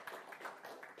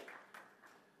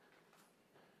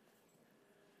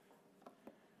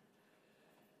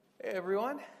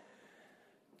everyone.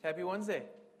 Happy Wednesday.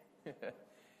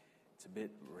 It's a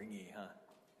bit ringy, huh?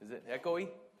 Is it echoey?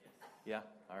 Yeah,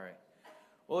 all right.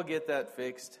 We'll get that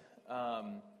fixed.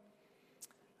 I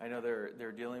know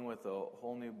they're dealing with a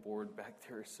whole new board back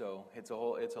there, so it's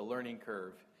a learning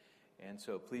curve. And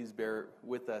so please bear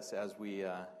with us as we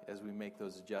make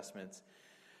those adjustments.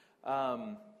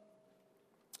 We're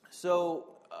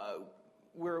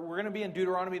going to be in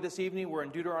Dueteronomy this evening. We're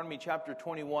in Dueteronomy chapter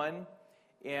 21,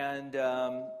 and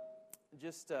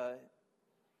just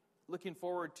looking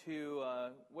forward to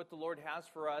what the Lord has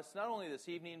for us, not only this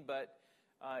evening, but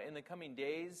in the coming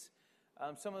days.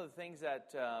 Some of the things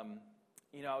that, I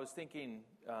was thinking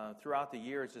throughout the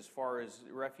years as far as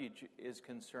refuge is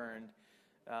concerned,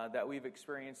 that we've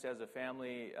experienced as a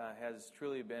family has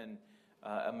truly been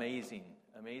amazing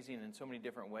in so many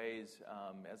different ways.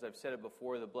 As I've said it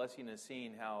before, the blessing is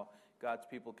seeing how God's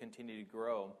people continue to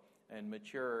grow and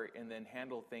mature and then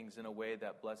handle things in a way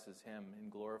that blesses Him and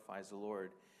glorifies the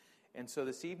Lord. And so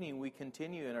this evening we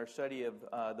continue in our study of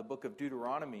the book of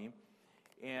Dueteronomy,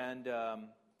 and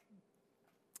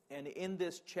in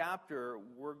this chapter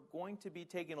we're going to be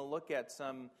taking a look at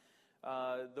some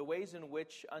the ways in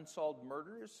which unsolved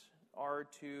murders are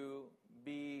to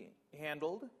be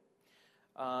handled,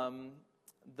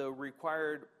 the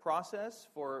required process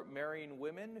for marrying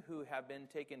women who have been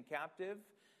taken captive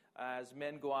as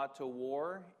men go out to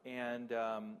war, and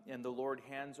the Lord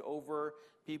hands over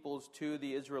peoples to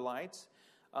the Israelites.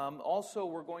 Also,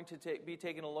 we're going to be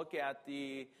taking a look at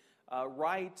the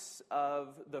rights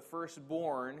of the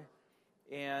firstborn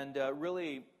and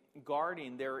really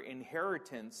guarding their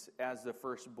inheritance as the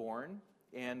firstborn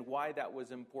and why that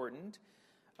was important.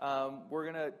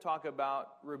 We're going to talk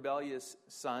about rebellious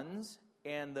sons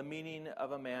and the meaning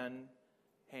of a man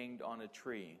hanged on a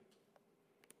tree.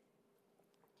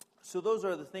 So those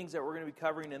are the things that we're going to be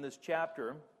covering in this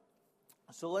chapter.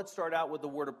 So let's start out with the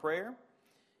word of prayer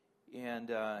and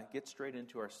get straight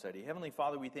into our study. Heavenly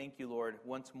Father, we thank you, Lord,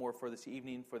 once more for this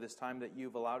evening, for this time that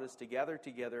you've allowed us to gather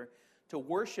together to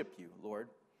worship you, Lord,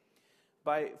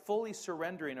 by fully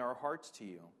surrendering our hearts to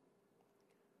you.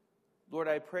 Lord,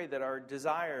 I pray that our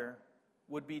desire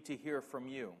would be to hear from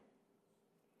you,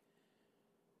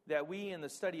 that we in the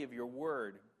study of your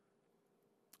word,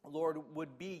 Lord,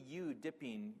 would be you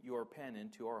dipping your pen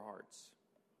into our hearts,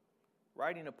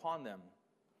 writing upon them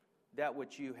that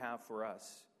which you have for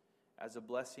us as a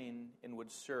blessing and would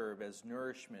serve as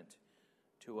nourishment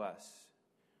to us.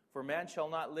 For man shall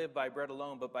not live by bread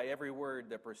alone, but by every word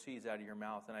that proceeds out of your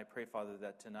mouth. And I pray, Father,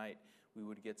 that tonight we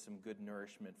would get some good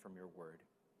nourishment from your word.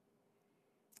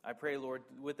 I pray, Lord,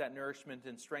 with that nourishment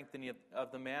and strengthening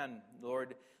of the man,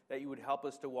 Lord, that you would help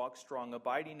us to walk strong,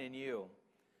 abiding in you.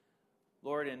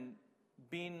 Lord, and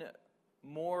being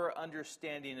more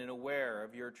understanding and aware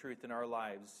of your truth in our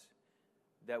lives,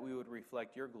 that we would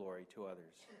reflect your glory to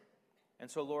others.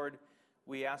 And so, Lord,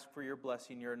 we ask for your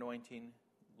blessing, your anointing.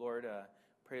 Lord,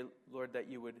 pray, Lord, that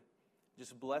you would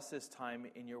just bless this time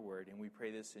in your word. And we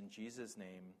pray this in Jesus'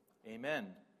 name. Amen.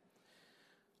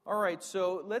 All right,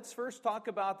 so let's first talk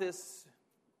about this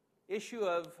issue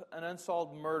of an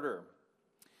unsolved murder.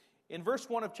 In verse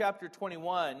 1 of chapter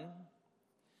 21,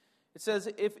 it says,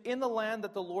 "If in the land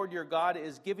that the Lord your God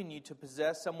is giving you to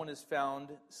possess, someone is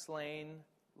found slain,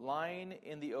 lying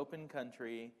in the open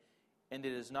country, and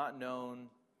it is not known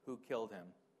who killed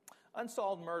him."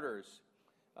 Unsolved murders.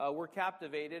 We're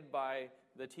captivated by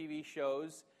the TV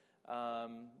shows,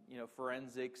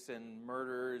 forensics and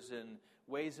murders and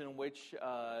ways in which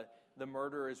the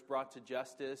murderer is brought to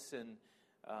justice, and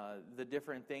the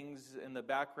different things in the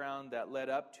background that led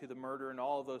up to the murder, and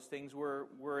all of those things.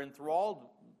 We're enthralled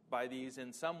by these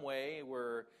in some way.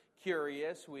 We're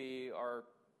curious. We are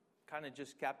kind of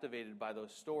just captivated by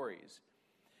those stories.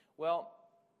 Well,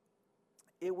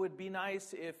 it would be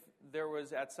nice if there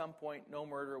was at some point no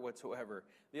murder whatsoever.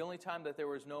 The only time that there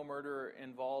was no murder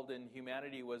involved in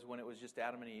humanity was when it was just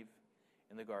Adam and Eve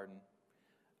in the garden.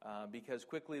 Because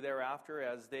quickly thereafter,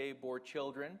 as they bore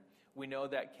children, we know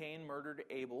that Cain murdered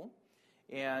Abel.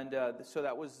 And so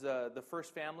that was the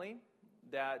first family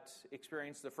that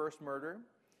experienced the first murder.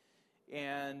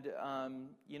 And,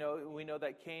 we know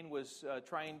that Cain was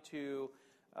trying to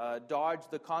dodge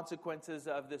the consequences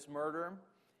of this murder.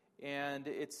 And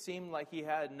it seemed like he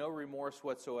had no remorse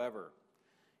whatsoever.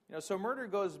 So murder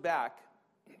goes back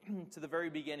to the very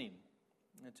beginning,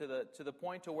 to the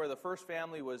point to where the first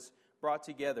family was brought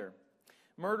together.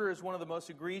 Murder is one of the most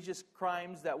egregious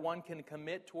crimes that one can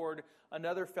commit toward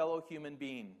another fellow human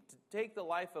being. To take the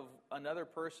life of another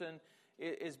person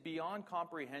is beyond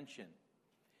comprehension.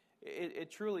 It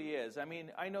truly is. I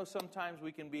mean, I know sometimes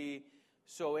we can be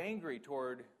so angry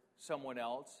toward someone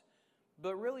else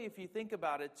But really, if you think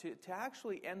about it, to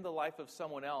actually end the life of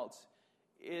someone else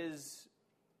is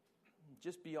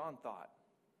just beyond thought.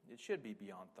 It should be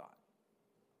beyond thought.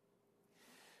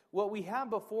 What we have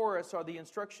before us are the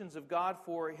instructions of God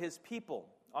for His people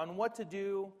on what to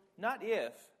do, not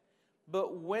if,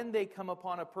 but when they come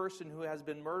upon a person who has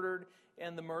been murdered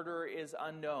and the murderer is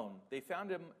unknown. They found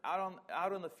him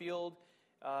out on the field.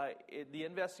 The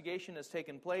investigation has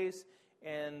taken place,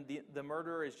 and the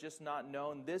murderer is just not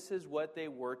known. This is what they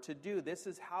were to do. This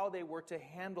is how they were to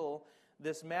handle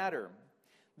this matter.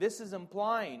 This is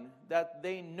implying that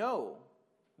they know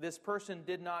this person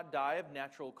did not die of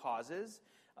natural causes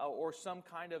or some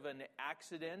kind of an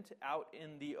accident out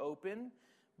in the open,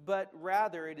 but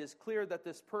rather it is clear that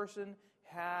this person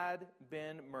had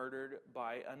been murdered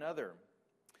by another.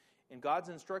 And God's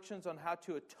instructions on how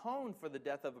to atone for the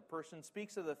death of a person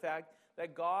speaks of the fact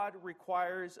that God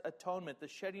requires atonement, the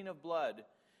shedding of blood,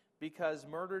 because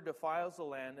murder defiles the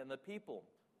land and the people.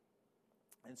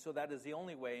 And so that is the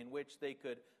only way in which they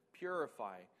could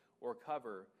purify or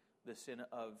cover the sin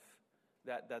of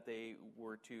that they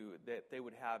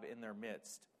would have in their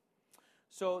midst.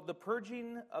 So the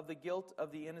purging of the guilt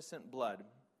of the innocent blood.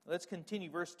 Let's continue.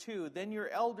 Verse 2, Then your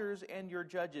elders and your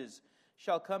judges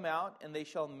shall come out, and they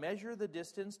shall measure the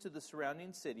distance to the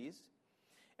surrounding cities.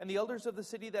 And the elders of the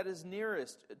city that is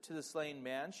nearest to the slain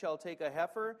man shall take a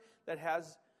heifer that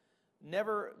has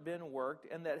never been worked,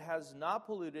 and that has not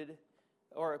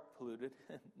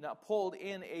not pulled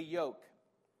in a yoke.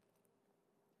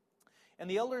 And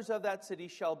the elders of that city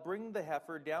shall bring the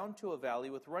heifer down to a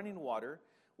valley with running water,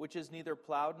 which is neither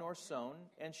plowed nor sown,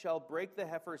 and shall break the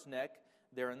heifer's neck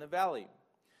there in the valley.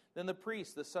 Then the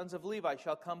priests, the sons of Levi,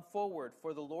 shall come forward,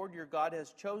 for the Lord your God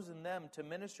has chosen them to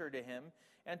minister to him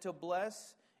and to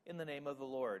bless in the name of the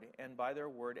Lord. And by their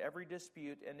word every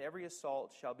dispute and every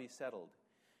assault shall be settled.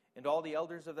 And all the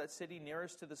elders of that city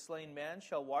nearest to the slain man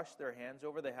shall wash their hands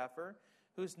over the heifer,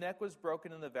 whose neck was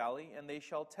broken in the valley, and they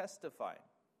shall testify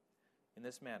in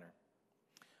this manner.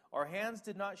 Our hands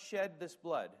did not shed this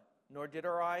blood, nor did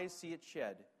our eyes see it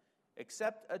shed,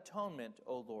 except atonement,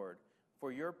 O Lord,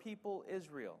 for your people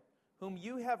Israel, whom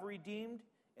you have redeemed,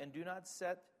 and do not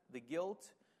set the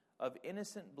guilt of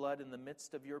innocent blood in the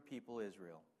midst of your people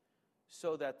Israel,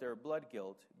 so that their blood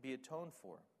guilt be atoned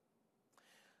for.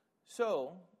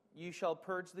 So you shall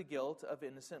purge the guilt of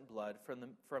innocent blood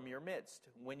from your midst,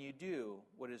 when you do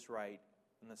what is right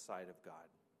in the sight of God,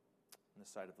 in the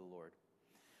sight of the Lord.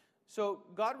 So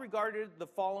God regarded the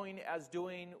following as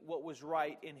doing what was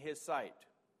right in His sight.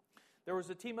 There was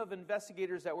a team of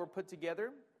investigators that were put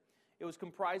together. It was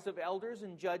comprised of elders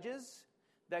and judges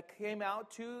that came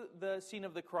out to the scene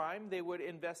of the crime. They would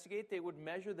investigate. They would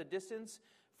measure the distance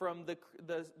from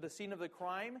the scene of the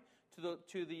crime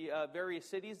to the various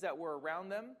cities that were around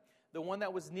them. The one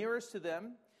that was nearest to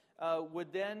them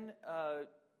would then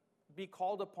be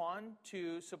called upon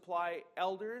to supply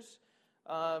elders,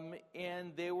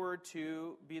 and they were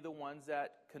to be the ones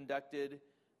that conducted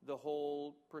the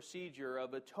whole procedure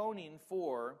of atoning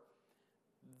for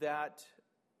that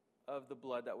of the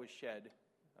blood that was shed,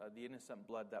 the innocent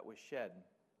blood that was shed.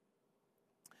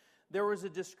 There was a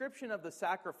description of the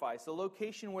sacrifice, the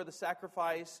location where the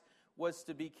sacrifice was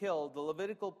to be killed, the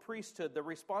Levitical priesthood, the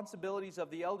responsibilities of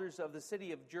the elders of the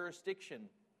city of jurisdiction.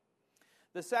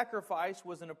 The sacrifice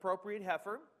was an appropriate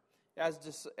heifer, as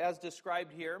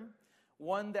described here,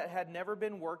 one that had never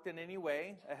been worked in any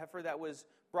way, a heifer that was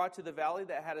brought to the valley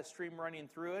that had a stream running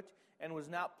through it and was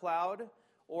not plowed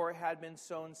or had been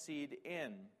sown seed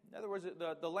in. In other words,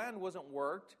 the land wasn't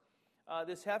worked.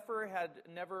 This heifer had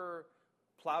never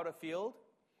plowed a field.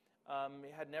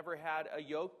 It had never had a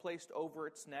yoke placed over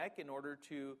its neck in order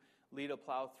to lead a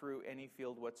plow through any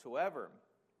field whatsoever.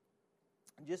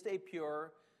 Just a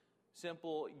pure,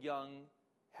 simple, young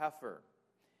heifer.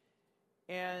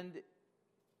 And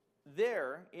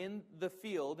there in the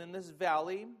field, in this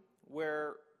valley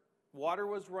where water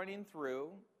was running through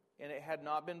and it had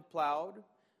not been plowed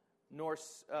nor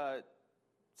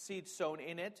seed sown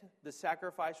in it, the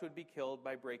sacrifice would be killed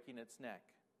by breaking its neck.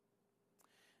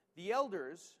 The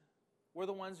elders were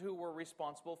the ones who were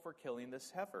responsible for killing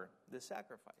this heifer, this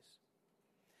sacrifice.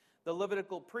 The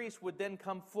Levitical priest would then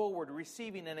come forward,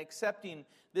 receiving and accepting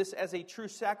this as a true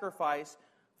sacrifice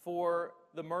for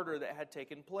the murder that had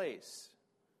taken place,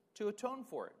 to atone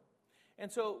for it.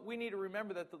 And so we need to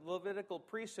remember that the Levitical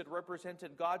priesthood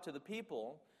represented God to the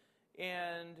people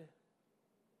and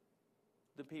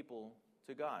the people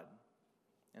to God.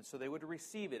 And so they would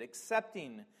receive it,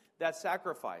 accepting that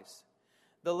sacrifice.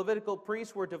 The Levitical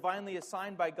priests were divinely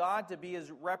assigned by God to be His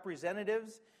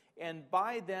representatives, and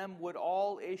by them would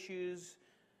all issues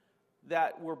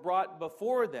that were brought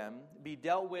before them be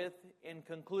dealt with and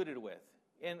concluded with.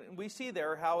 And we see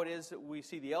there how it is. We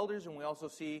see the elders, and we also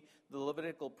see the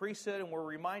Levitical priesthood, and we're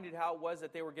reminded how it was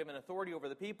that they were given authority over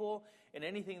the people, and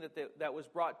anything that was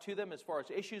brought to them as far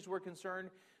as issues were concerned,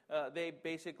 they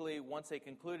basically, once they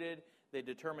concluded, they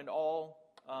determined all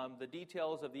the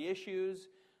details of the issues.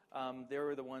 They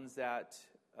were the ones that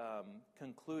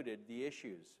concluded the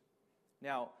issues.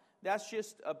 Now, that's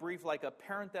just a brief, like a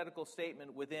parenthetical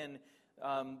statement within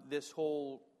this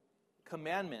whole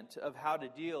commandment of how to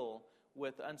deal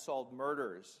with unsolved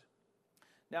murders.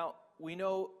 Now, we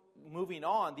know, moving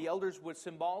on, the elders would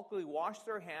symbolically wash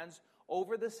their hands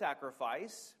over the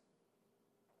sacrifice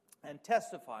and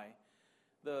testify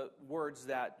the words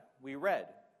that we read.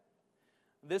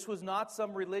 This was not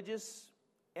some religious,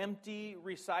 empty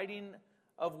reciting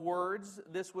of words.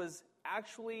 This was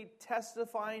actually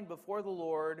testifying before the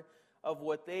Lord of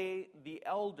what the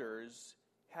elders,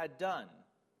 had done.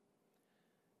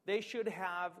 They should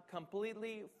have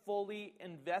completely, fully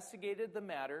investigated the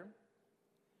matter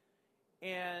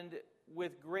and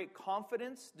with great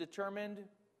confidence determined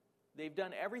they've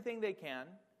done everything they can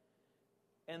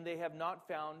and they have not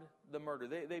found the murder.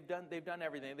 They've done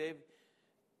everything.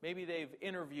 Maybe they've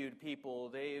interviewed people.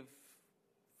 They've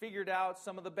figured out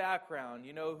some of the background,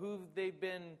 who they've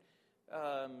been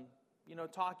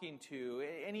talking to,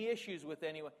 any issues with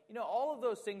anyone. All of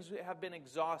those things have been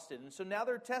exhausted. And so now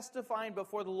they're testifying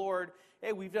before the Lord,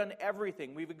 hey, we've done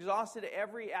everything. We've exhausted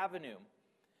every avenue,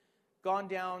 gone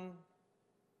down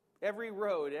every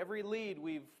road, every lead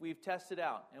we've tested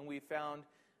out, and we found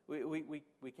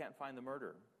we can't find the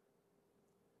murderer.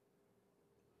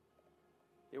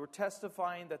 They were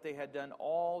testifying that they had done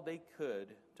all they could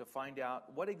to find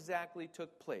out what exactly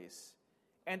took place,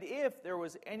 and if there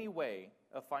was any way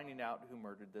of finding out who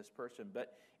murdered this person.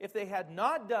 But if they had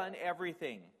not done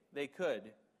everything they could,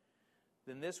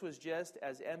 then this was just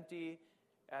as empty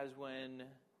as when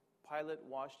Pilate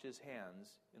washed his hands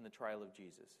in the trial of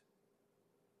Jesus.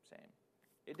 Same.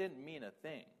 It didn't mean a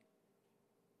thing.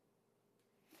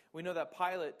 We know that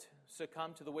Pilate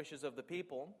succumbed to the wishes of the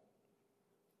people,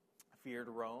 feared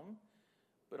Rome,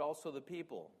 but also the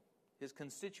people, his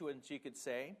constituents, you could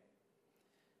say.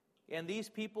 And these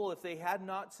people, if they had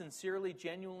not sincerely,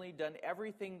 genuinely done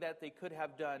everything that they could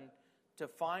have done to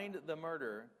find the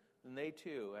murder, then they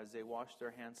too, as they washed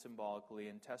their hands symbolically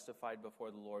and testified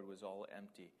before the Lord, was all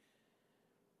empty.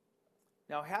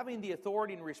 Now, having the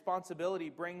authority and responsibility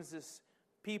brings this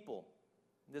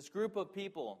group of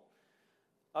people,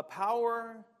 a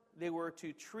power they were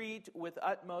to treat with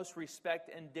utmost respect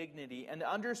and dignity, and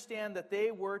to understand that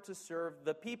they were to serve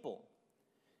the people,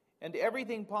 and do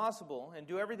everything possible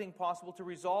to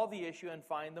resolve the issue and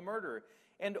find the murderer.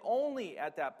 And only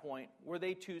at that point were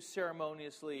they to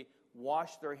ceremoniously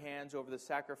wash their hands over the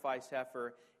sacrificed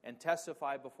heifer and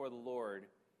testify before the Lord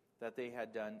that they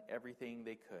had done everything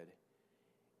they could.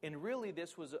 And really,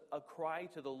 this was a cry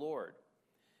to the Lord.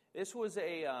 This was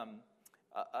a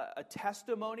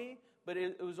testimony, but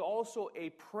it was also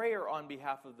a prayer on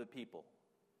behalf of the people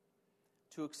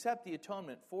to accept the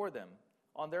atonement for them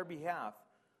on their behalf,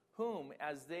 whom,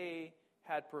 as they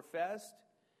had professed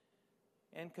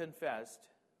and confessed,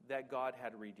 that God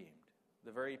had redeemed,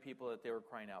 the very people that they were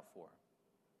crying out for.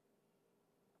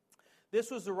 This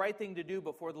was the right thing to do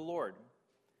before the Lord,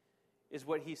 is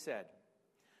what he said.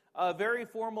 A very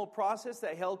formal process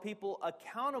that held people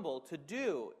accountable to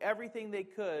do everything they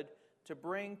could to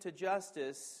bring to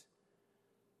justice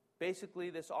basically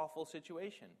this awful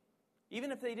situation.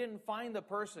 Even if they didn't find the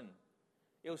person,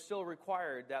 it was still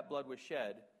required that blood was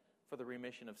shed for the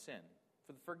remission of sin,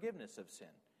 for the forgiveness of sin.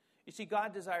 You see,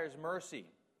 God desires mercy.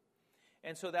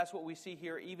 And so that's what we see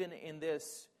here, even in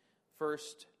this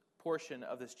first portion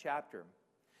of this chapter.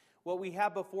 What we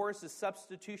have before us is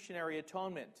substitutionary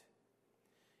atonement.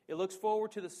 It looks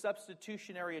forward to the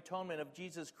substitutionary atonement of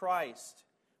Jesus Christ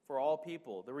for all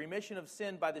people. The remission of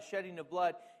sin by the shedding of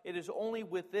blood. It is only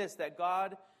with this that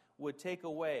God would take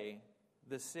away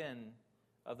the sin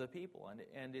of the people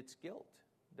and its guilt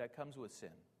that comes with sin.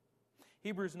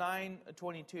 Hebrews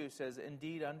 9:22 says,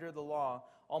 "Indeed, under the law,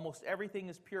 almost everything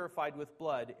is purified with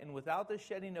blood, and without the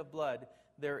shedding of blood,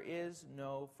 there is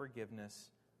no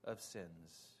forgiveness of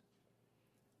sins."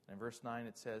 In verse 9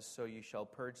 it says, "So you shall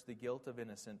purge the guilt of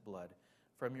innocent blood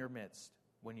from your midst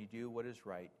when you do what is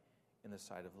right in the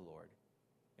sight of the Lord."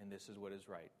 And this is what is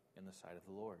right in the sight of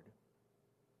the Lord.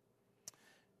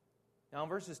 Now in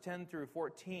verses 10 through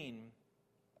 14,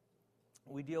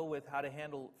 we deal with how to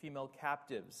handle female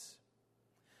captives.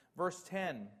 Verse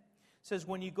 10 says,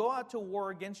 "When you go out to war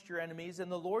against your enemies,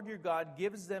 and the Lord your God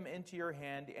gives them into your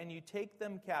hand, and you take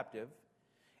them captive,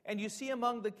 and you see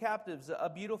among the captives a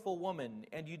beautiful woman,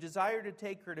 and you desire to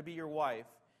take her to be your wife,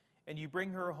 and you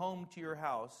bring her home to your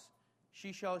house,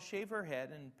 she shall shave her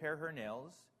head and pare her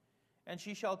nails, and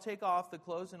she shall take off the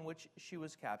clothes in which she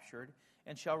was captured,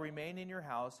 and shall remain in your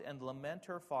house, and lament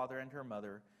her father and her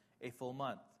mother a full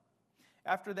month.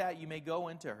 After that you may go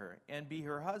into her, and be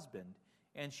her husband,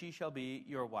 and she shall be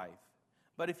your wife.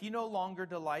 But if you no longer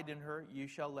delight in her, you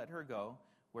shall let her go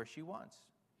where she wants.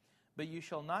 But you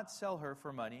shall not sell her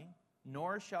for money,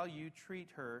 nor shall you treat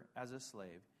her as a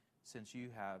slave, since you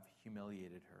have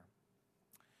humiliated her.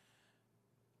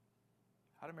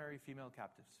 How to marry female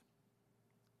captives.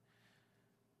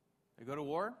 They go to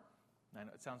war. I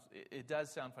know it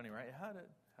does sound funny, right? How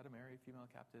to marry female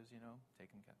captives,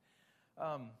 take them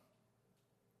captive.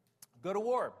 Go to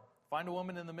war. Find a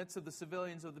woman in the midst of the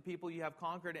civilians of the people you have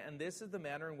conquered, and this is the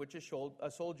manner in which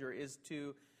a soldier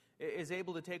is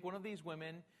able to take one of these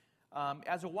women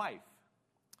as a wife.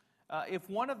 If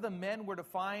one of the men were to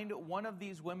find one of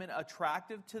these women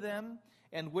attractive to them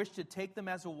and wish to take them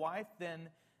as a wife, then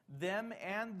them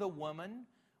and the woman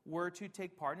were to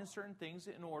take part in certain things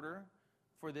in order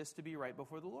for this to be right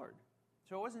before the Lord.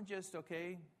 So it wasn't just,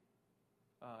 okay,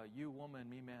 you woman,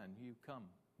 me man, you come,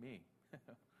 me,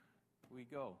 we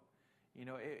go.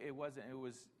 It wasn't. It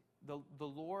was the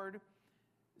Lord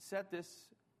set this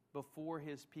before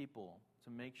His people to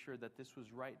make sure that this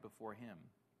was right before Him.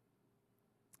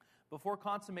 Before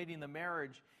consummating the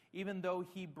marriage, even though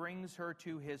he brings her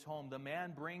to his home, the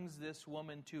man brings this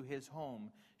woman to his home.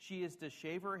 She is to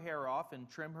shave her hair off and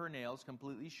trim her nails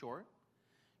completely short,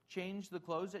 change the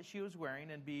clothes that she was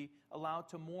wearing, and be allowed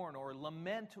to mourn or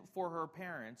lament for her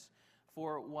parents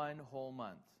for 1 whole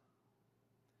month.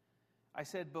 I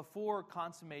said before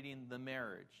consummating the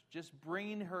marriage, just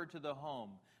bringing her to the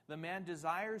home. The man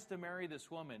desires to marry this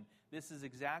woman. This is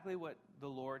exactly what the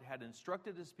Lord had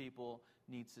instructed His people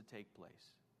needs to take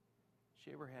place.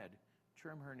 Shave her head,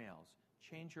 trim her nails,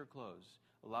 change her clothes,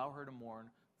 allow her to mourn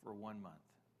for 1 month.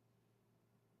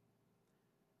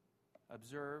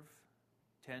 Observe,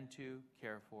 tend to,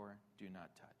 care for, do not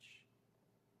touch.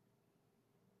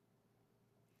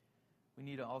 We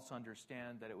need to also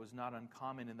understand that it was not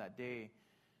uncommon in that day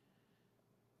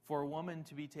for a woman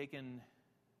to be taken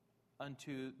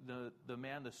unto the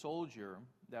man, the soldier,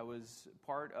 that was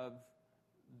part of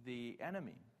the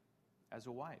enemy as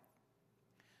a wife.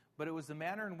 But it was the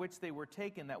manner in which they were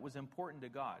taken that was important to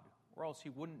God, or else He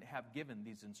wouldn't have given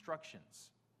these instructions.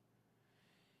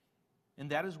 And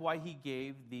that is why He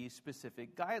gave these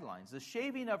specific guidelines. The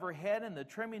shaving of her head and the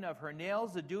trimming of her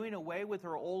nails, the doing away with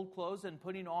her old clothes and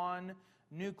putting on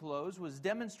new clothes, was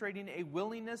demonstrating a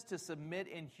willingness to submit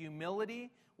in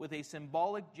humility with a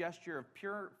symbolic gesture of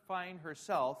purifying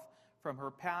herself from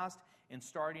her past and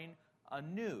starting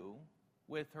anew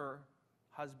with her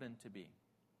husband-to-be.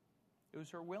 It was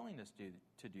her willingness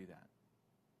to do that.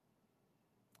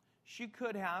 She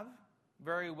could have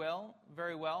very well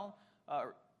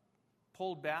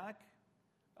pulled back,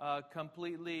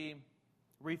 completely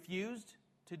refused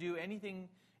to do anything,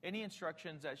 any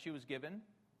instructions that she was given,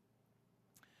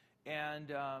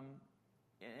 and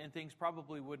things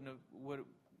probably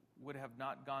would have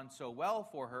not gone so well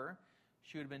for her.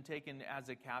 She would have been taken as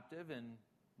a captive and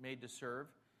made to serve.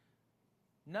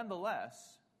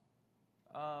 Nonetheless,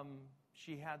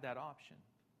 she had that option.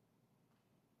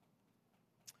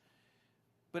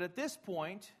 But at this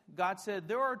point, God said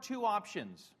there are 2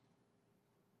 options.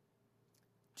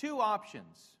 2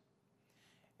 options.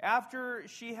 After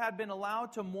she had been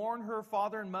allowed to mourn her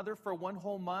father and mother for 1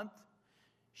 whole month,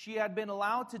 she had been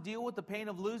allowed to deal with the pain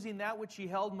of losing that which she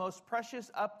held most precious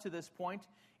up to this point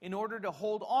in order to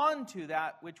hold on to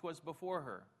that which was before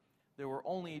her. There were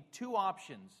only 2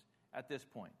 options at this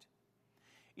point.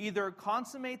 Either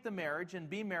consummate the marriage and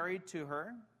be married to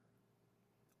her,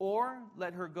 or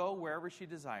let her go wherever she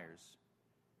desires.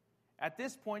 At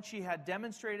this point, she had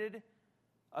demonstrated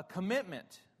a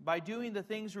commitment by doing the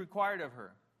things required of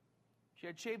her. She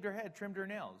had shaved her head, trimmed her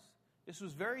nails. This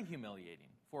was very humiliating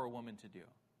for a woman to do.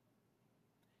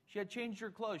 She had changed her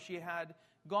clothes. She had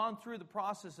gone through the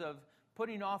process of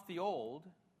putting off the old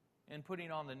and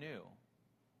putting on the new.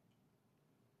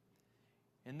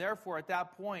 And therefore, at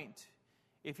that point,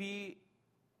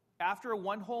 after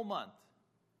 1 whole month,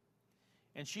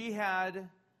 and she had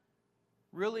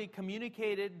really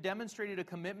demonstrated a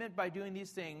commitment by doing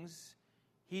these things,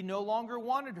 he no longer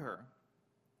wanted her,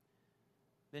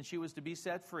 then she was to be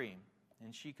set free,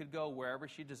 and she could go wherever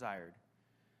she desired.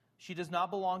 She does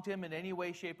not belong to him in any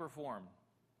way, shape, or form.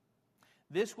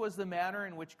 This was the manner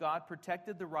in which God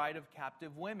protected the right of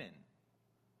captive women,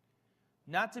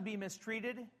 not to be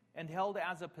mistreated and held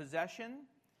as a possession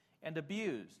and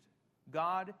abused.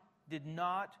 God did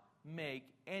not make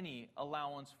any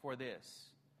allowance for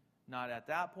this. Not at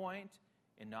that point,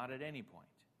 and not at any point.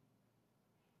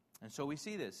 And so we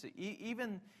see this.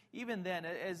 Even then,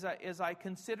 as I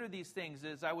consider these things,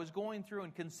 as I was going through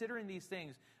and considering these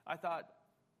things, I thought,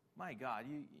 my God,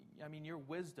 your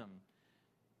wisdom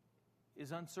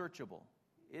is unsearchable.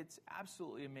 It's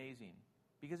absolutely amazing.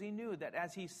 Because he knew that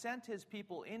as he sent his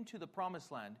people into the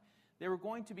promised land, they were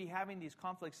going to be having these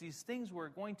conflicts. These things were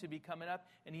going to be coming up,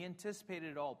 and he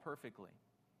anticipated it all perfectly.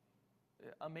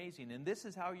 Amazing. And this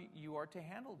is how you are to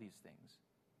handle these things.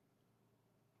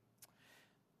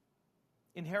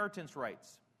 Inheritance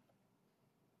rights.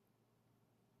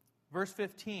 Verse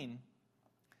 15.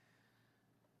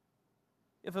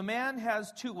 If a man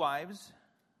has two wives,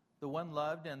 the one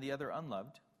loved and the other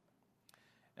unloved,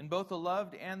 and both the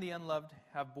loved and the unloved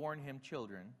have borne him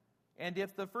children, and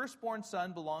if the firstborn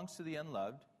son belongs to the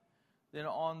unloved, then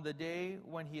on the day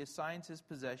when he assigns his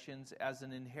possessions as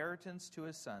an inheritance to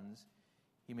his sons,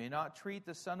 he may not treat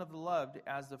the son of the loved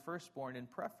as the firstborn in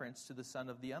preference to the son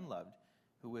of the unloved,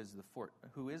 who is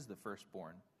the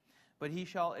firstborn. But he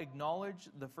shall acknowledge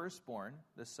the firstborn,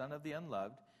 the son of the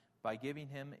unloved, by giving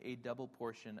him a double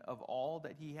portion of all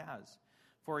that he has.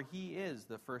 For he is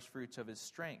the firstfruits of his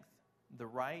strength. The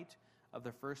right of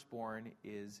the firstborn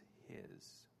is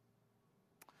his.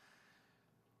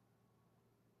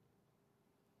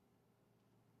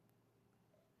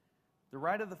 The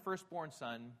right of the firstborn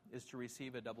son is to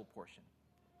receive a double portion.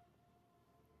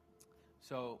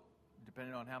 So,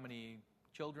 depending on how many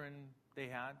children they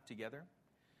had together,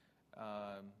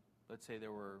 let's say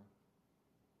there were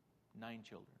 9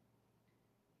 children.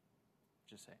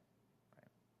 Just say, right?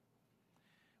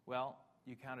 Well,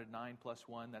 you counted 9 plus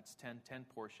 1, that's 10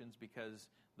 portions, because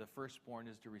the firstborn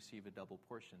is to receive a double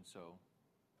portion, so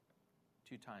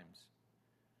 2 times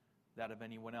that of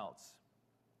anyone else.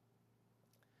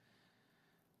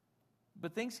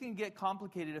 But things can get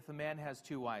complicated if a man has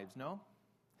 2 wives, no?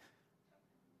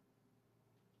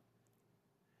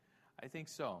 I think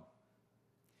so.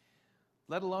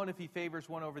 Let alone if he favors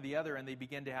one over the other and they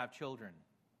begin to have children.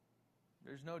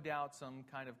 There's no doubt some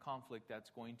kind of conflict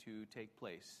that's going to take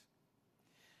place.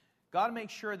 God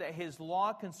makes sure that his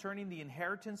law concerning the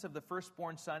inheritance of the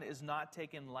firstborn son is not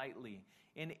taken lightly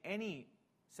in any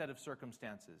set of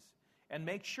circumstances. And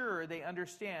make sure they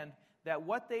understand that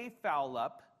what they foul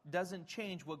up doesn't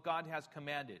change what God has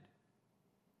commanded.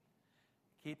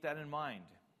 Keep that in mind.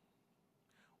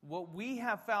 What we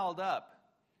have fouled up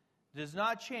does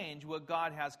not change what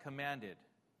God has commanded.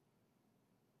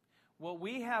 What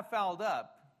we have fouled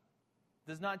up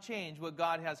does not change what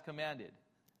God has commanded.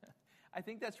 I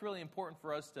think that's really important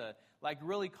for us to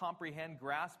really comprehend,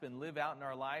 grasp, and live out in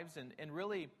our lives and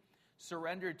really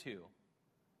surrender to.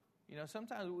 You know,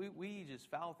 sometimes we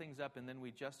just foul things up and then we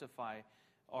justify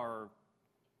our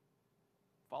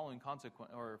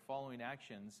following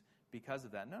actions because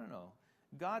of that. No.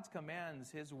 God's commands,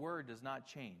 his word does not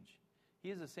change. He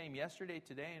is the same yesterday,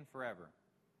 today, and forever.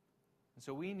 And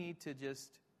so we need to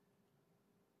just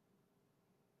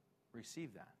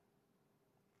receive that.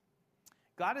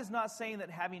 God is not saying that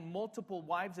having multiple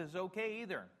wives is okay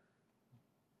either.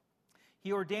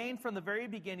 He ordained from the very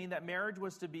beginning that marriage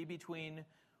was to be between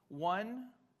one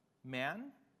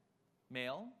man,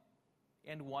 male,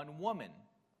 and one woman,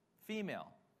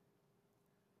 female,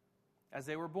 as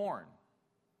they were born.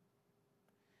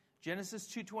 Genesis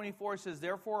 2:24 says,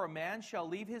 "Therefore a man shall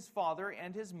leave his father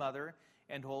and his mother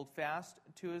and hold fast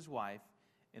to his wife,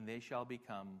 and they shall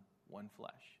become one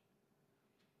flesh."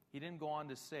 He didn't go on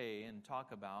to say and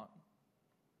talk about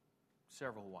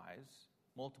several wives,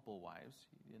 multiple wives.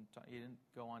 He didn't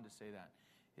go on to say that.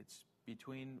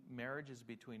 Marriage is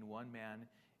between one man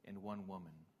and one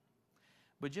woman.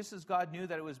 But just as God knew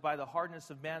that it was by the hardness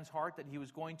of man's heart that he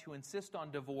was going to insist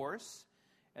on divorce,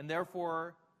 and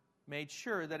therefore made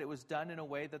sure that it was done in a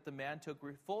way that the man took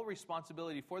full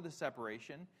responsibility for the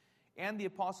separation, and the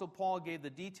Apostle Paul gave the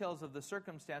details of the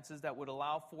circumstances that would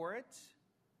allow for it,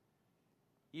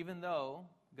 even though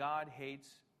God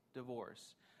hates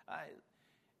divorce.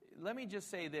 Let me just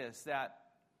say this,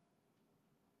 that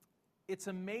it's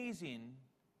amazing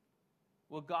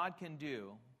what God can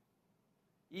do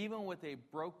even with a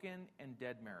broken and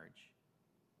dead marriage.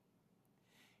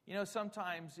 You know,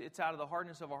 sometimes it's out of the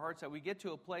hardness of our hearts that we get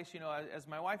to a place, as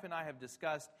my wife and I have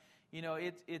discussed,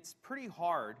 it's pretty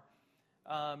hard,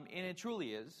 and it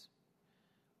truly is,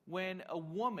 when a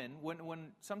woman,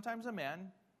 when sometimes a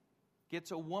man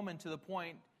gets a woman to the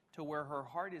point to where her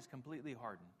heart is completely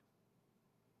hardened.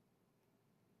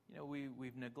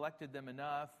 We've neglected them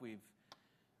enough. We've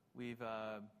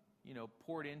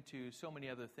poured into so many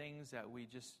other things that we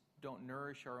just don't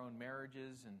nourish our own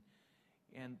marriages.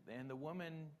 And the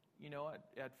woman,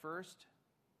 at first,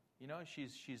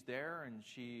 she's there and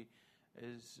she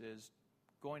is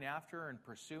going after and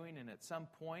pursuing. And at some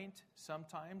point,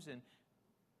 sometimes, and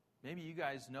maybe you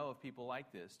guys know of people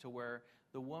like this, to where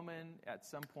the woman at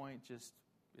some point just,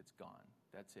 it's gone.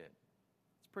 That's it.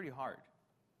 It's pretty hard,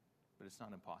 but it's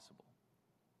not impossible.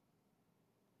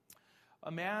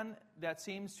 A man that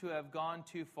seems to have gone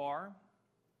too far,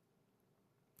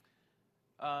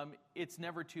 it's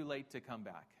never too late to come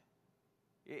back.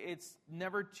 It's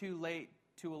never too late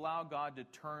to allow God to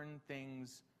turn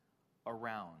things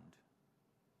around.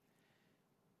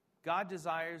 God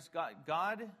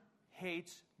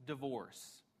hates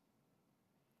divorce.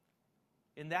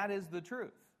 And that is the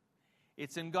truth.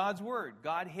 It's in God's Word.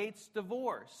 God hates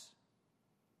divorce.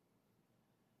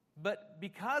 But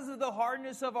because of the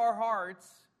hardness of our hearts,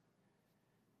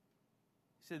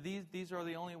 he said these are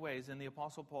the only ways, and the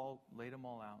Apostle Paul laid them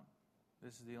all out.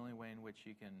 This is the only way in which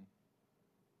you can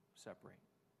separate.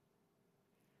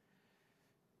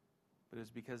 But it's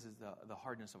because of the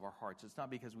hardness of our hearts. It's not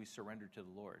because we surrender to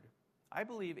the Lord. I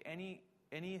believe any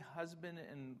husband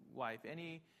and wife,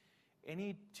 any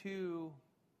two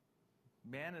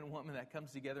man and woman that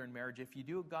comes together in marriage, if you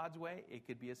do it God's way, it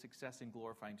could be a success and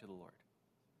glorifying to the Lord.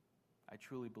 I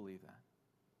truly believe that.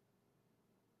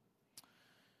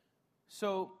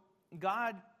 So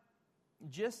God,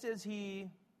 just as He,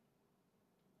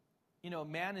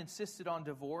 man insisted on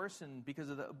divorce, and because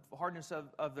of the hardness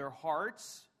of their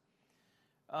hearts,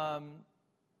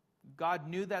 God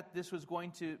knew that this was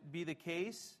going to be the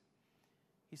case.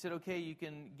 He said, okay, you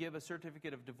can give a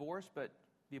certificate of divorce, but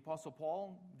the Apostle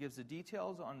Paul gives the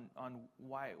details on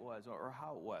why it was, or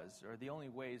how it was, or the only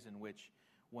ways in which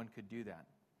one could do that.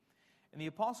 And the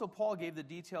Apostle Paul gave the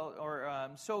detail,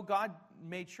 so God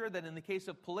made sure that in the case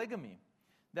of polygamy,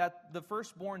 that the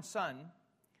firstborn son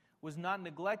was not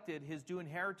neglected his due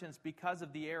inheritance because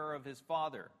of the error of his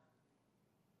father.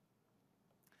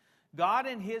 God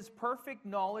in His perfect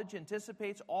knowledge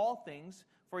anticipates all things,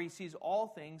 for He sees all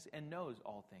things and knows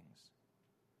all things.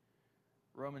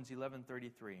 Romans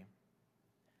 11:33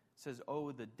 says,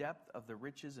 "Oh, the depth of the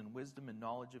riches and wisdom and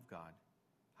knowledge of God!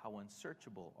 How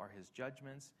unsearchable are His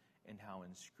judgments, and how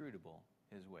inscrutable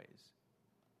His ways."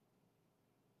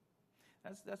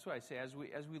 That's what I say. As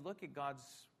we look at God's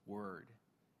Word,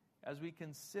 as we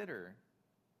consider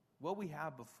what we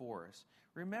have before us,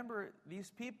 remember these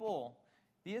people,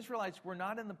 the Israelites, were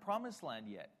not in the promised land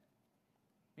yet.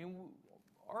 I mean,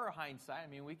 our hindsight,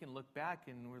 we can look back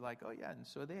and we're like, oh yeah, and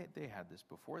so they had this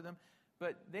before them.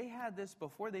 But they had this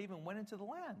before they even went into the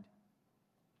land.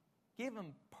 Gave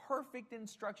them perfect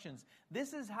instructions.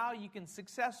 This is how you can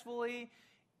successfully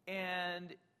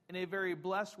and in a very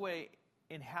blessed way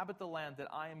inhabit the land that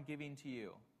I am giving to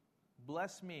you.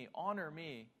 Bless me, honor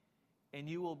me, and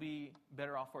you will be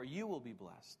better off, or you will be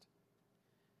blessed.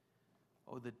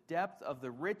 Oh, the depth of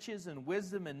the riches and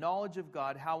wisdom and knowledge of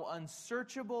God, how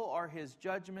unsearchable are His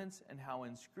judgments and how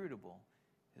inscrutable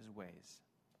His ways.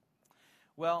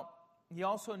 Well, He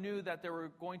also knew that there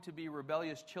were going to be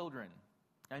rebellious children.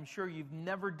 I'm sure you've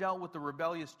never dealt with a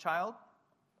rebellious child.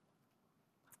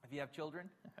 If you have children,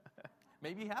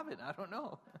 maybe you haven't, I don't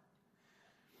know.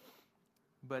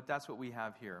 But that's what we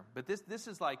have here. But this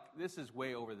is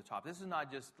way over the top. This is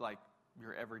not just like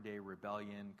your everyday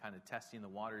rebellion, kind of testing the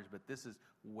waters, but this is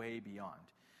way beyond.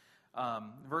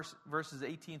 Verses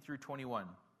 18 through 21.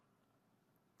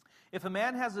 If a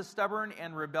man has a stubborn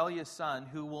and rebellious son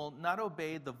who will not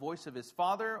obey the voice of his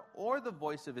father or the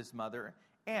voice of his mother,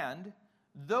 and,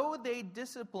 though they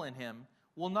discipline him,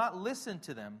 will not listen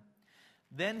to them,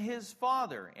 then his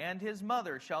father and his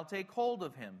mother shall take hold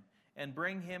of him and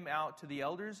bring him out to the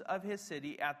elders of his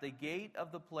city at the gate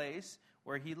of the place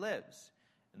where he lives.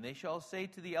 And they shall say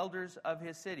to the elders of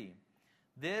his city,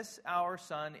 "This our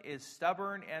son is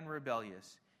stubborn and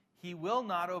rebellious. He will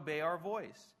not obey our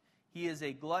voice. He is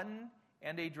a glutton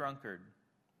and a drunkard."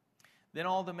 Then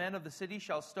all the men of the city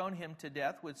shall stone him to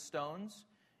death with stones.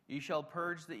 You shall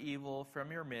purge the evil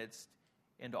from your midst,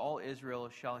 and all Israel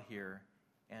shall hear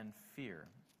and fear.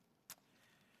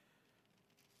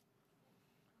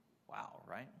 Wow,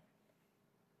 right?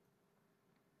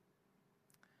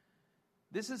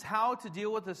 This is how to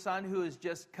deal with a son who is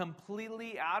just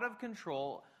completely out of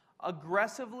control,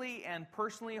 aggressively and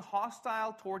personally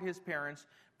hostile toward his parents,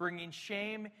 bringing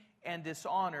shame and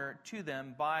dishonor to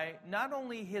them by not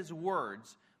only his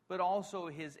words, but also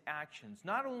his actions.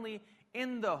 Not only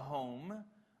in the home,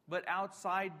 but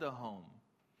outside the home.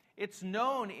 It's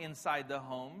known inside the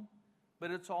home,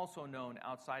 but it's also known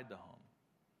outside the home.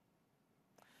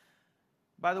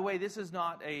 By the way, this is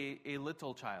not a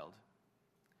little child.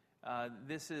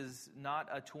 This is not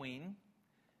a tween.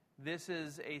 This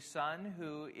is a son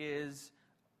who is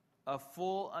a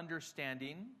full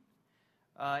understanding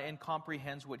and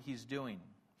comprehends what he's doing.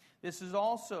 This is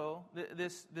also,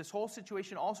 this whole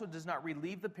situation also does not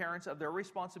relieve the parents of their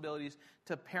responsibilities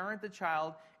to parent the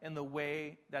child in the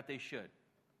way that they should.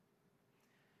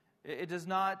 It does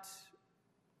not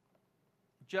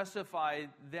justify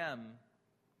them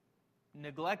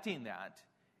neglecting that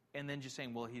and then just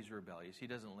saying, well, he's rebellious, he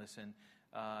doesn't listen,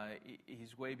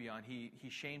 he's way beyond, he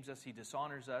shames us, he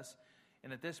dishonors us,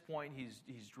 and at this point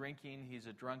he's drinking, he's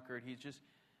a drunkard,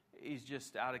 he's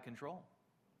just out of control.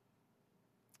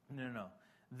 No.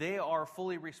 They are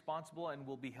fully responsible and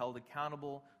will be held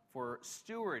accountable for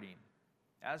stewarding,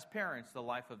 as parents, the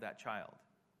life of that child.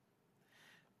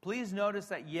 Please notice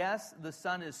that, yes, the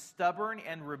son is stubborn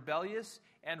and rebellious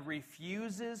and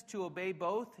refuses to obey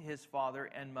both his father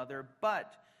and mother,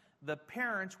 but the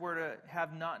parents were to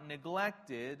have not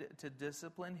neglected to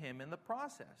discipline him in the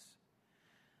process.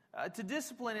 To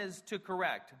discipline is to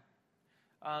correct.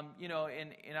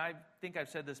 And I think I've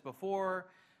said this before,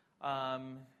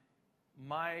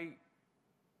 my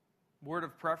word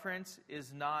of preference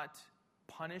is not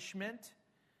punishment,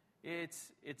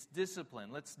 it's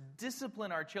discipline. Let's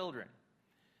discipline our children.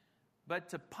 But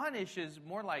to punish is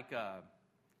more like,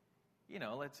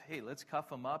 let's cuff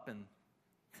them up and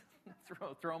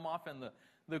throw them off in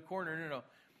the corner. No.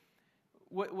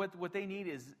 What they need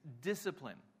is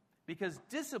discipline. Because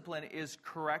discipline is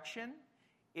correction,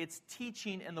 it's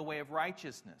teaching in the way of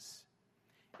righteousness.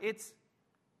 It's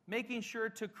making sure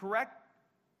to correct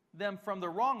them from the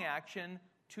wrong action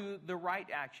to the right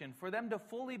action, for them to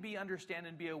fully understand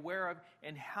and be aware of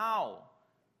and how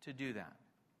to do that.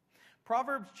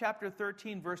 Proverbs chapter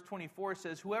 13, verse 24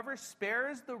 says, "Whoever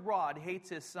spares the rod hates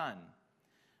his son,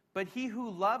 but he who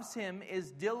loves him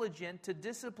is diligent to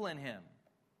discipline him."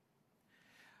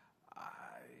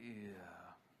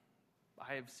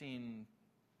 I have seen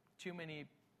too many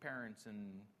parents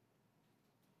and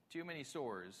too many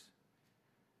stores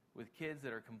with kids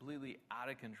that are completely out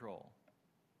of control.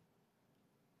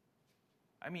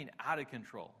 I mean, out of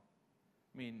control.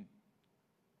 I mean,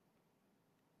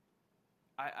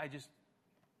 I just,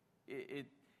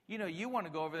 you want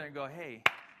to go over there and go, hey,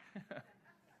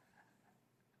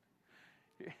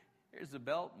 here's the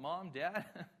belt, Mom, Dad.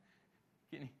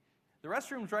 The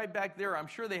restroom's right back there. I'm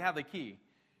sure they have the key.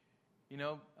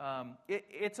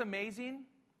 It's amazing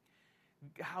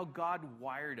how God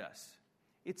wired us.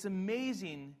 It's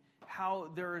amazing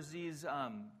how there's these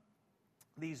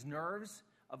nerves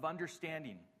of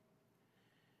understanding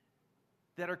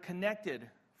that are connected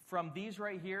from these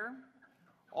right here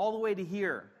all the way to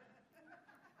here.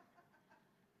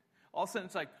 All of a sudden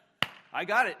it's like, I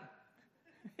got it.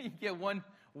 You get one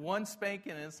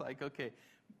spanking and it's like, okay.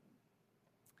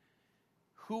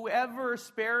 Whoever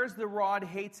spares the rod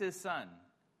hates his son.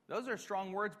 Those are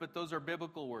strong words, but those are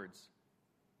biblical words.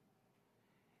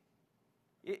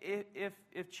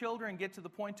 If children get to the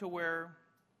point to where,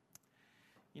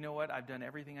 you know what, I've done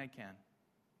everything I can.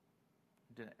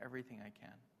 I've done everything I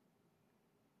can.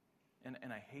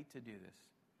 And I hate to do this.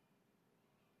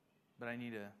 But I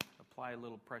need to apply a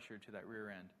little pressure to that rear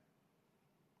end.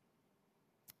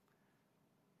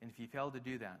 And if you fail to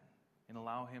do that and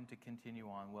allow him to continue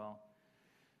on, well,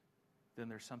 then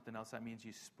there's something else. That means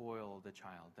you spoil the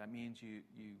child. That means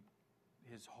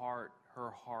his heart, her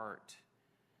heart,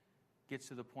 gets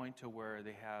to the point to where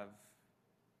they have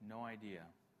no idea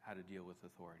how to deal with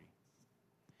authority.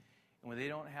 And when they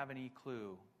don't have any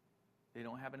clue, they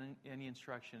don't have any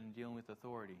instruction in dealing with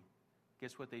authority,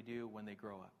 guess what they do when they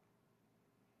grow up?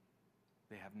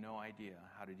 They have no idea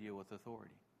how to deal with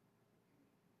authority.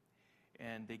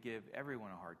 And they give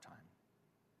everyone a hard time.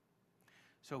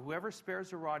 So whoever spares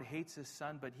the rod hates his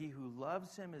son, but he who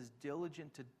loves him is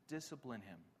diligent to discipline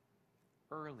him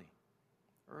early.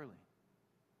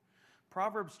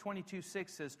 Proverbs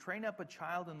 22:6 says, "Train up a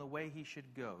child in the way he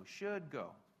should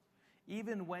go.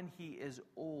 Even when he is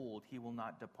old, he will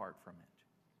not depart from it."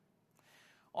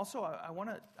 Also, I want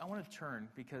to turn,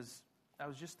 because I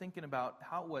was just thinking about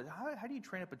how do you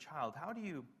train up a child? How do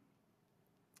you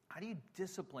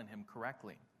discipline him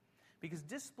correctly? Because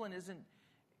discipline isn't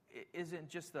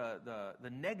just the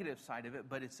negative side of it,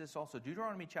 but it's this also.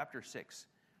 Dueteronomy chapter 6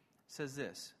 says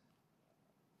this,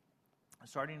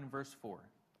 starting in verse 4.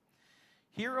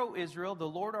 "Hear, O Israel, the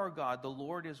Lord our God, the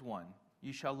Lord is one.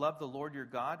 You shall love the Lord your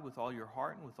God with all your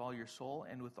heart and with all your soul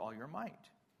and with all your might.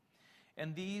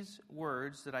 And these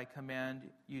words that I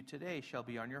command you today shall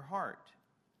be on your heart."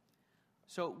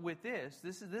 So with this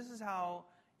is how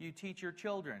you teach your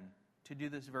children to do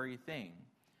this very thing.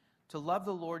 to love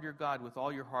the Lord your God with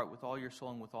all your heart, with all your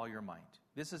soul, and with all your might.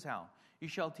 This is how. You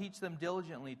shall teach them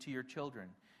diligently to your children,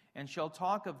 and shall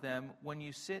talk of them when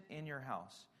you sit in your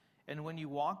house, and when you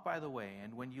walk by the way,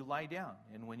 and when you lie down,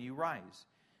 and when you rise.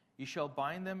 You shall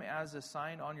bind them as a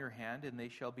sign on your hand, and they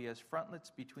shall be as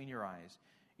frontlets between your eyes.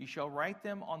 You shall write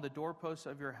them on the doorposts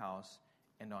of your house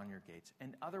and on your gates.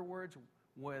 In other words,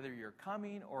 whether you're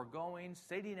coming or going,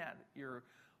 sitting at your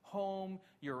home,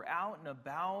 you're out and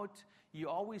about, you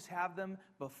always have them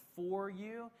before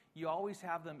you. You always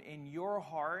have them in your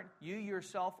heart. You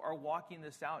yourself are walking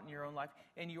this out in your own life,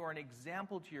 and you are an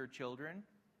example to your children,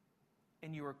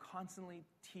 and you are constantly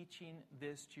teaching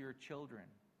this to your children.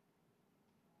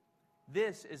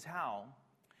 This is how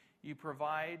you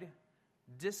provide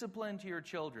discipline to your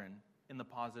children in the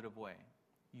positive way.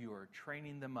 You are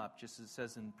training them up, just as it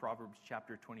says in Proverbs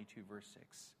chapter 22, verse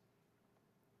 6.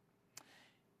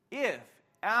 If,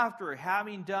 after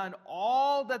having done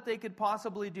all that they could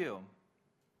possibly do,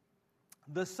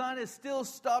 the son is still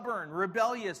stubborn,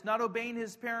 rebellious, not obeying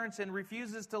his parents, and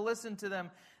refuses to listen to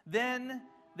them, then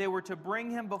they were to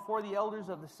bring him before the elders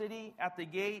of the city at the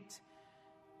gate.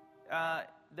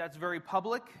 That's very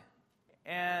public.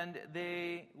 And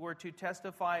they were to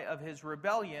testify of his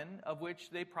rebellion, of which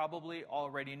they probably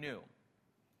already knew.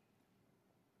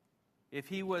 If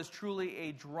he was truly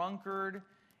a drunkard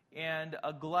and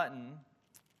a glutton,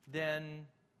 then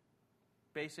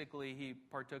basically he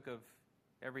partook of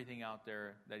everything out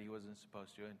there that he wasn't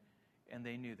supposed to, and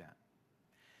they knew that.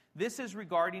 This is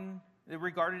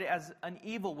regarded as an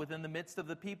evil within the midst of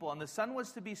the people, and the son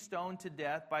was to be stoned to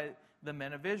death by the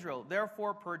men of Israel,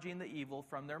 therefore purging the evil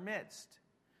from their midst.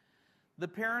 The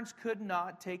parents could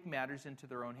not take matters into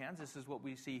their own hands. This is what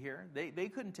we see here. They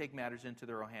couldn't take matters into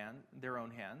their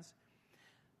own hands.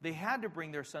 They had to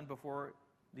bring their son before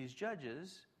these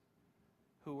judges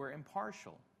who were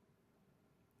impartial.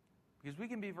 Because we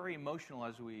can be very emotional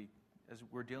as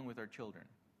we're dealing with our children,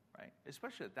 right?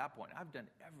 Especially at that point. I've done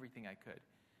everything I could.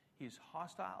 He's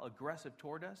hostile, aggressive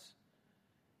toward us.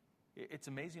 It's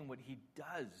amazing what he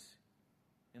does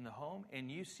in the home,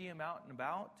 and you see him out and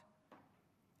about,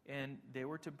 and they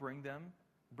were to bring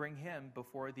him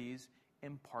before these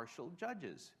impartial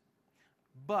judges.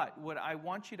 But what I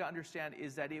want you to understand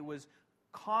is that it was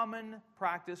common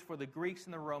practice for the Greeks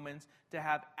and the Romans to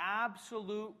have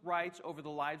absolute rights over the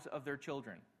lives of their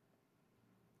children.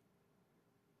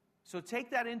 So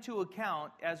take that into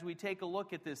account as we take a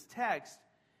look at this text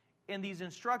and these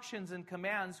instructions and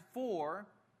commands for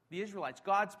the Israelites,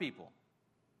 God's people.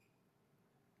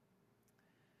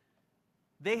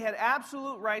 They had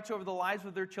absolute rights over the lives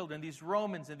of their children. These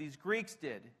Romans and these Greeks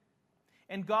did.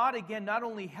 And God, again, not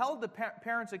only held the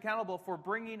parents accountable for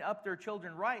bringing up their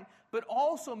children right, but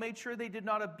also made sure they did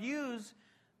not abuse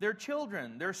their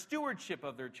children, their stewardship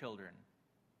of their children,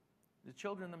 the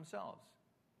children themselves.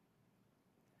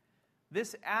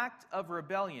 This act of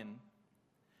rebellion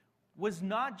was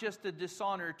not just a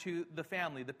dishonor to the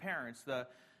family, the parents, the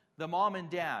mom and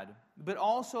dad, but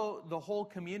also the whole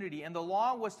community. And the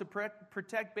law was to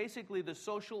protect basically the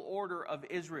social order of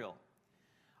Israel.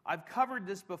 I've covered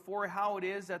this before, how it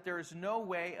is that there is no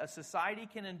way a society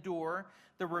can endure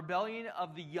the rebellion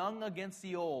of the young against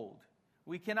the old.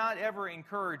 We cannot ever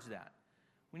encourage that.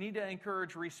 We need to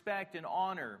encourage respect and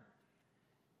honor,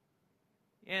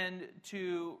 and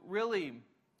to really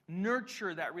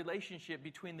nurture that relationship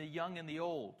between the young and the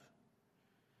old.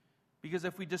 Because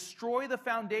if we destroy the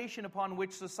foundation upon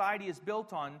which society is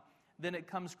built on, then it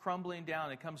comes crumbling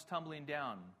down, it comes tumbling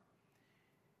down.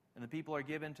 And the people are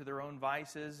given to their own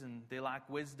vices, and they lack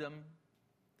wisdom,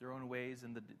 their own ways,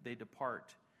 and they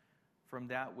depart from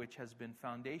that which has been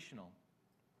foundational.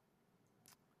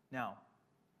 Now,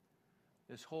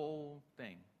 this whole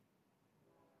thing,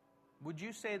 would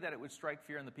you say that it would strike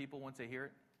fear in the people once they hear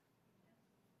it?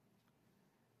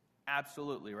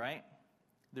 Absolutely, right?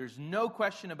 There's no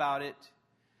question about it.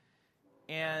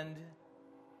 And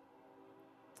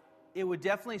it would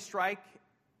definitely strike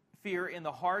fear in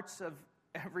the hearts of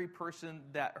every person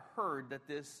that heard that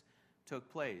this took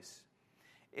place.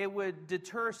 It would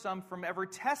deter some from ever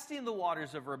testing the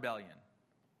waters of rebellion,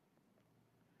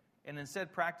 and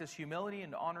instead practice humility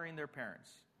and honoring their parents.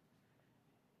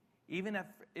 Even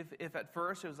if at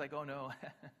first it was like, oh no,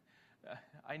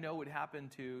 I know what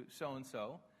happened to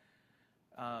so-and-so.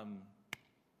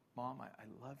 Mom,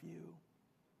 I love you.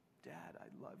 Dad, I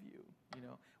love you. You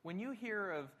know, when you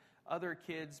hear of other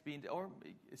kids being, or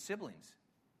siblings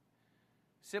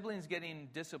getting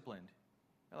disciplined,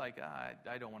 they're like,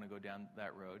 I don't want to go down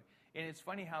that road. And it's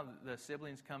funny how the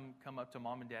siblings come up to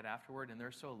mom and dad afterward, and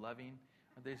they're so loving.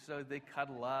 They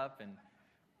cuddle up, and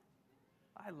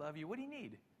I love you. What do you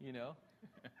need? You know.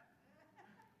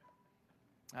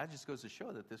 That just goes to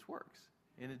show that this works.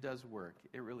 And it does work.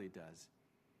 It really does.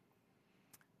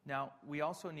 Now, we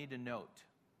also need to note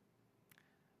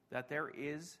that there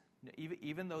is,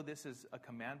 even though this is a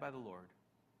command by the Lord,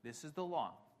 this is the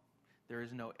law, there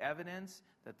is no evidence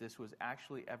that this was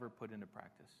actually ever put into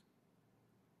practice.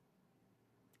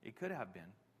 It could have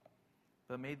been,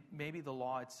 but maybe the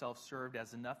law itself served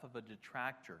as enough of a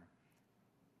detractor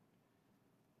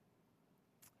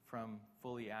from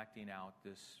fully acting out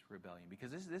this rebellion.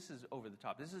 Because this is over the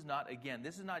top. This is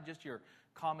not just your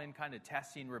common kind of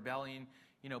testing, rebelling,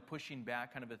 pushing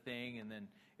back kind of a thing, and then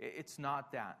it's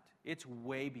not that. It's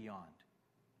way beyond.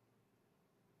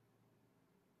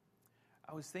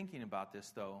 I was thinking about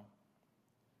this, though,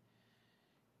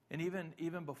 and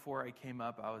even before I came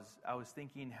up, I was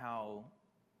thinking how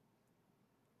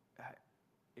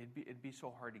it'd be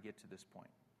so hard to get to this point.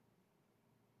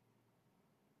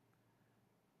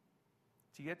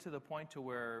 To get to the point to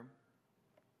where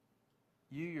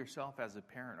you yourself as a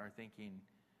parent are thinking,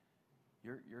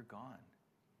 you're gone.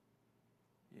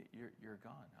 You're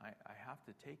gone. I have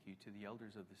to take you to the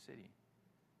elders of the city.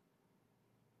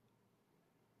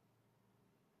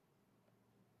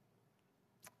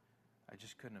 I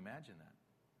just couldn't imagine that.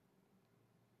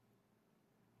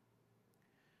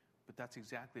 But that's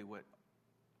exactly what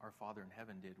our Father in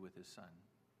heaven did with his Son.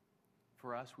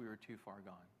 For us, we were too far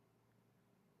gone.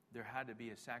 There had to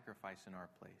be a sacrifice in our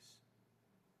place.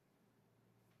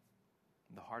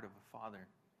 The heart of a Father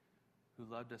who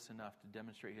loved us enough to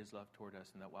demonstrate his love toward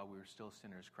us, and that while we were still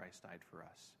sinners, Christ died for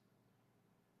us.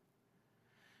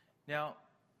 Now,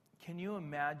 can you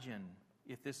imagine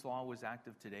if this law was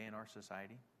active today in our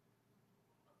society?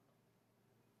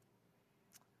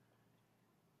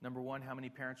 Number one, how many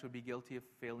parents would be guilty of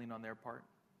failing on their part?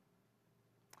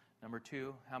 Number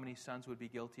two, how many sons would be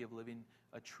guilty of living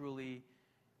a truly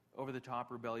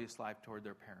over-the-top rebellious life toward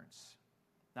their parents?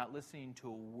 Not listening to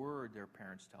a word their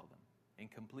parents tell them. In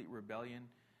complete rebellion,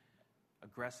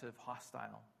 aggressive,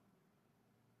 hostile.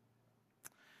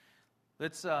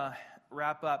 Let's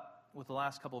wrap up with the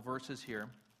last couple verses here.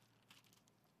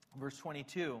 Verse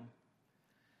 22.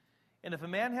 And if a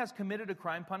man has committed a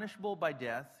crime punishable by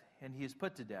death, and he is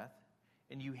put to death,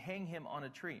 and you hang him on a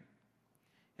tree,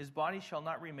 his body shall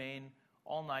not remain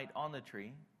all night on the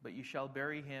tree, but you shall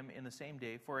bury him in the same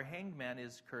day, for a hanged man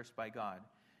is cursed by God.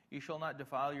 You shall not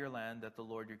defile your land that the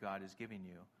Lord your God is giving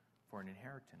you for an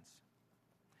inheritance.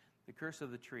 The curse of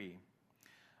the tree.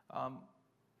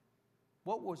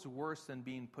 What was worse than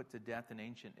being put to death in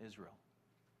ancient Israel?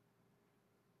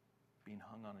 Being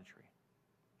hung on a tree.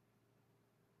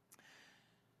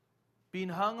 Being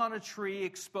hung on a tree,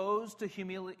 exposed to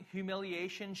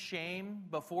humiliation, shame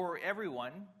before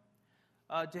everyone,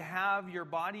 to have your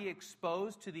body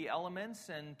exposed to the elements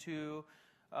and to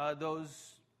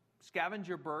those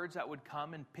scavenger birds that would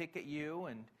come and pick at you,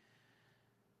 and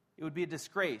it would be a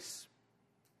disgrace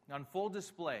on full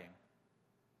display.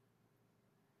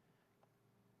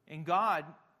 And God,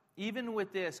 even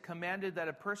with this, commanded that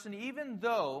a person, even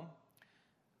though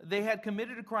they had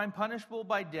committed a crime punishable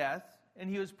by death, and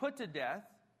he was put to death,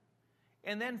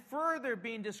 and then further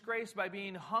being disgraced by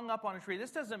being hung up on a tree.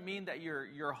 This doesn't mean that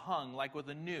you're hung like with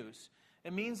a noose.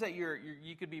 It means that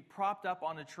you could be propped up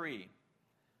on a tree,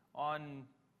 on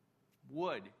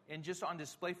wood, and just on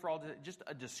display for all, just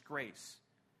a disgrace.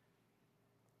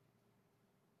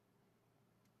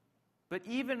 But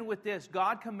even with this,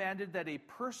 God commanded that a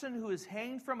person who is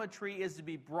hanged from a tree is to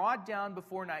be brought down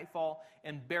before nightfall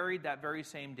and buried that very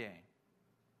same day.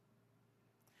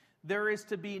 There is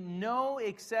to be no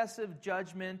excessive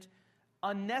judgment,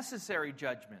 unnecessary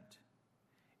judgment.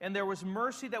 And there was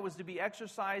mercy that was to be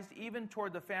exercised even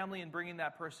toward the family in bringing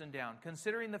that person down.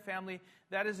 Considering the family,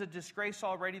 that is a disgrace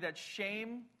already, that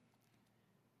shame.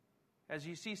 As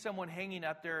you see someone hanging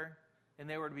up there, and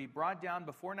they were to be brought down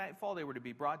before nightfall, they were to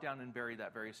be brought down and buried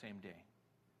that very same day.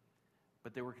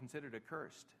 But they were considered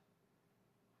accursed.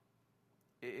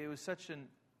 It was such an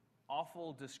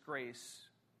awful display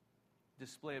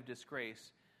of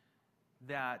disgrace,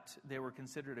 that they were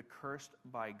considered accursed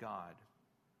by God.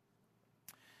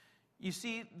 You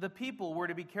see, the people were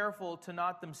to be careful to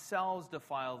not themselves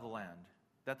defile the land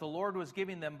that the Lord was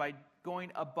giving them by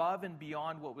going above and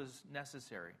beyond what was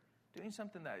necessary. Doing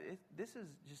something that, this is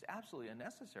just absolutely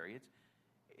unnecessary.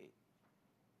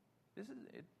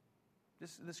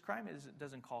 This crime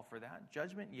doesn't call for that.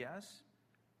 Judgment, yes.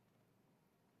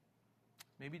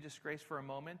 Maybe disgrace for a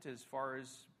moment as far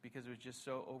as, because it was just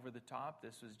so over the top.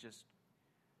 This was just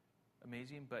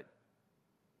amazing, but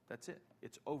that's it.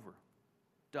 It's over.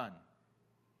 Done.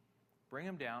 Bring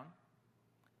him down.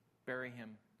 Bury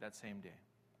him that same day.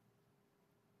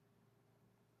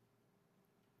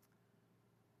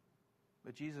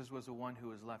 But Jesus was the one who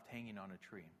was left hanging on a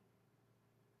tree,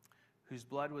 whose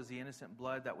blood was the innocent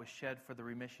blood that was shed for the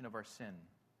remission of our sin.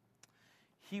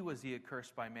 He was the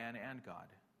accursed by man and God,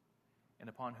 and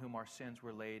upon whom our sins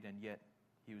were laid, and yet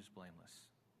he was blameless.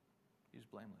 He was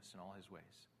blameless in all his ways.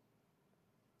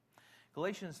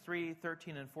 Galatians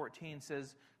 3:13 and 14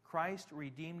 says, Christ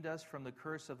redeemed us from the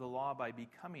curse of the law by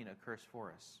becoming a curse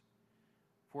for us.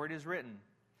 For it is written,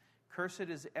 Cursed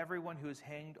is everyone who is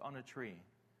hanged on a tree,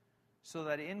 so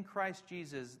that in Christ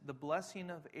Jesus the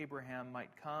blessing of Abraham might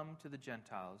come to the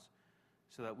Gentiles,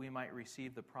 so that we might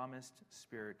receive the promised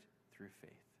Spirit through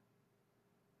faith.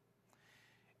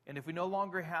 And if we no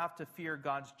longer have to fear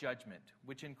God's judgment,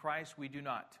 which in Christ we do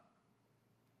not,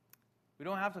 we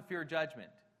don't have to fear judgment.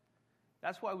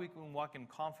 That's why we can walk in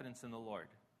confidence in the Lord.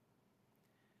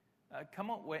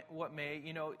 Come on, what may,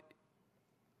 you know,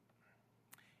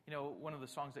 one of the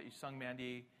songs that you sung,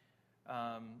 Mandy,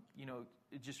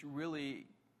 it just really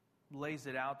lays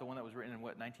it out, the one that was written in,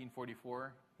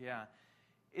 1944? Yeah.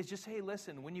 It's just, hey,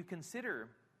 listen, when you consider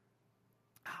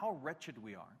how wretched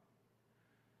we are,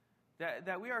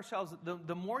 that we ourselves,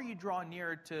 the more you draw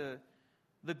near to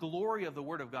the glory of the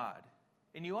Word of God,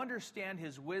 and you understand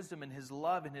His wisdom and His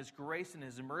love and His grace and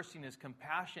His mercy and His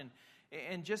compassion,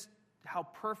 and just how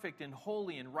perfect and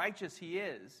holy and righteous He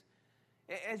is,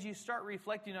 as you start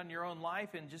reflecting on your own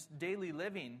life and just daily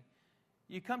living,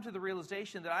 you come to the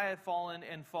realization that I have fallen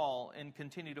and fall and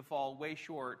continue to fall way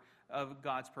short of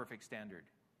God's perfect standard.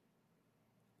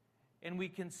 And we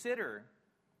consider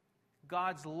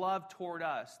God's love toward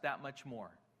us that much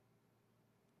more.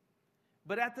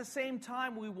 But at the same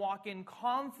time, we walk in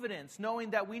confidence,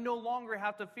 knowing that we no longer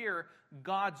have to fear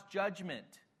God's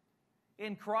judgment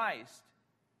in Christ.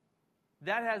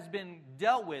 That has been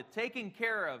dealt with, taken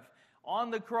care of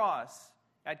on the cross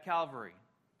at Calvary.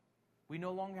 We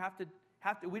no longer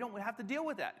we don't have to deal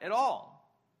with that at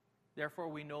all. Therefore,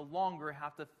 we no longer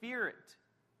have to fear it.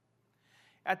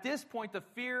 At this point, the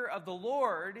fear of the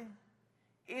Lord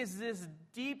is this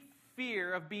deep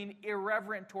fear of being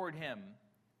irreverent toward Him,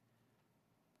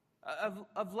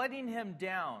 of letting Him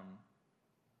down.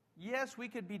 Yes, we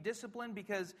could be disciplined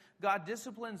because God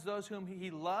disciplines those whom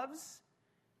He loves,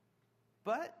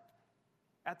 but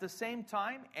at the same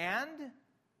time,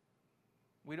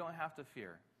 we don't have to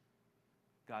fear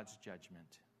God's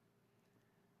judgment,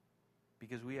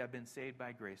 because we have been saved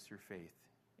by grace through faith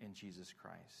in Jesus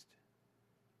Christ.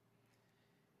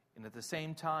 And at the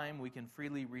same time, we can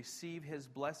freely receive His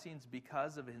blessings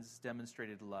because of His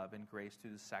demonstrated love and grace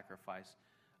through the sacrifice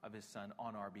of His Son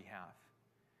on our behalf.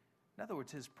 In other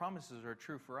words, His promises are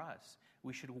true for us.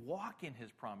 We should walk in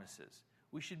His promises.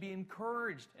 We should be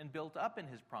encouraged and built up in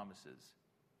His promises,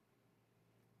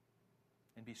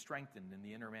 and be strengthened in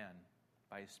the inner man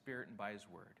by His Spirit and by His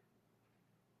Word.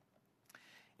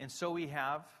 And so we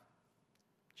have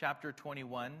chapter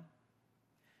 21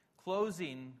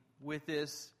 closing with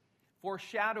this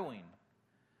foreshadowing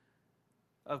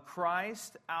of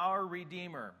Christ, our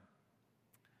Redeemer,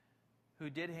 who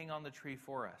did hang on the tree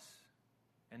for us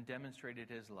and demonstrated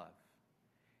His love.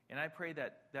 And I pray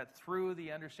that through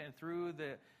the understanding, through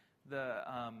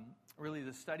really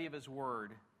the study of His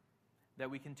Word, that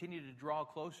we continue to draw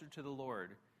closer to the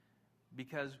Lord,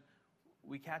 because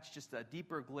we catch just a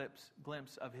deeper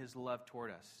glimpse of His love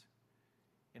toward us,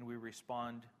 and we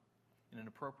respond in an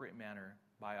appropriate manner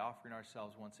by offering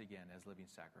ourselves once again as living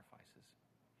sacrifices.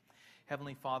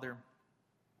 Heavenly Father,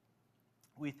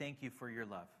 we thank You for Your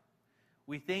love.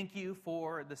 We thank You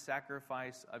for the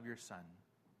sacrifice of Your Son.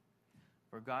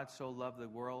 For God so loved the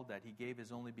world that He gave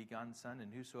His only begotten Son,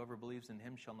 and whosoever believes in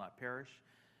Him shall not perish,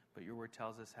 but Your word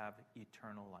tells us have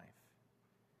eternal life.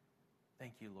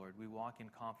 Thank You, Lord. We walk in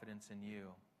confidence in You.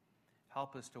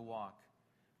 Help us to walk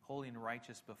holy and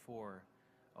righteous before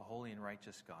a holy and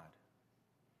righteous God.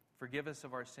 Forgive us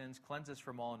of our sins, cleanse us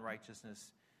from all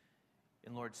unrighteousness,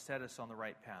 and Lord, set us on the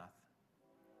right path,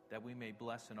 that we may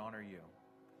bless and honor You.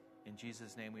 In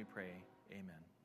Jesus' name we pray, amen.